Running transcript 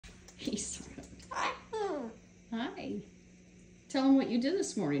Hi. Tell them what you did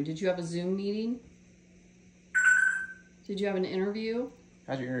this morning. Did you have a Zoom meeting? Did you have an interview?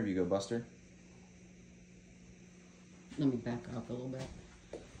 How'd your interview go, Buster? Let me back up a little bit.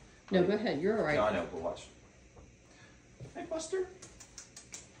 No, go ahead. You're all right. No, I know, but watch. Hey, Buster.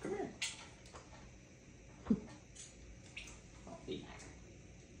 Come here.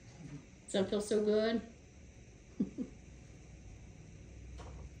 Does that feel so good? What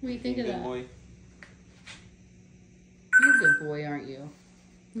do you think of that? Boy. You're a good boy, aren't you?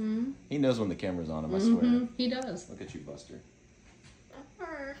 Hmm? He knows when the camera's on him, I swear. He does. Look at you, Buster.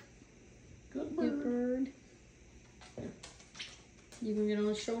 Good bird. You gonna get on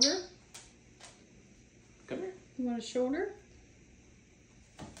his shoulder? Come here. You want a shoulder?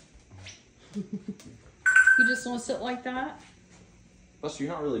 You just want to sit like that? Buster,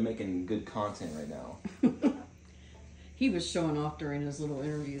 you're not really making good content right now. He was showing off during his little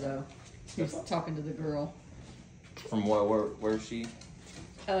interview, though. He was talking to the girl. From what? Where is she?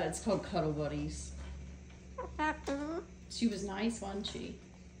 It's called Cuddle Buddies. She was nice, wasn't she?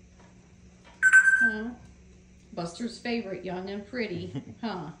 Huh? Buster's favorite, young and pretty,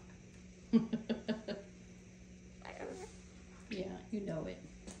 huh? Yeah, you know it.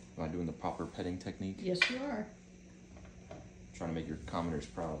 Am I doing the proper petting technique? Yes, you are. Trying to make your commenters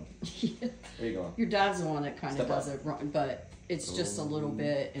proud. Yeah. There you go. Your dad's the one that kind of Step does up. it wrong, but it's just a little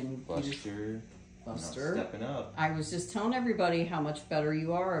bit, and you just Buster. Buster. Not stepping up. I was just telling everybody how much better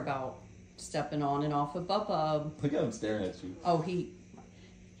you are about stepping on and off of Bub. Look at him staring at you. Oh,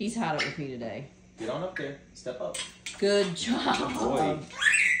 he's had it with me today. Get on up there. Step up. Good job. Good boy.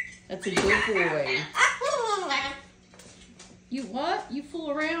 That's a good boy. You what? You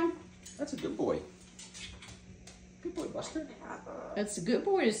fool around? That's a good boy. Good boy, Buster. That's a good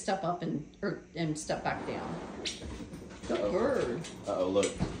boy to step up and step back down. Good bird. Uh-oh,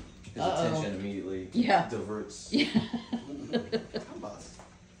 look. His attention immediately diverts. Yeah. Come on.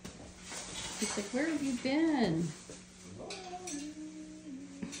 He's like, where have you been?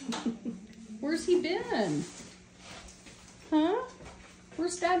 Where's he been? Huh?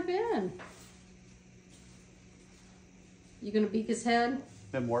 Where's Dad been? You gonna beak his head?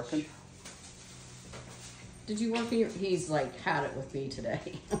 Been working? Did you work in your... He's like, had it with me today.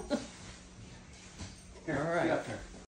 Here, All right. get up here.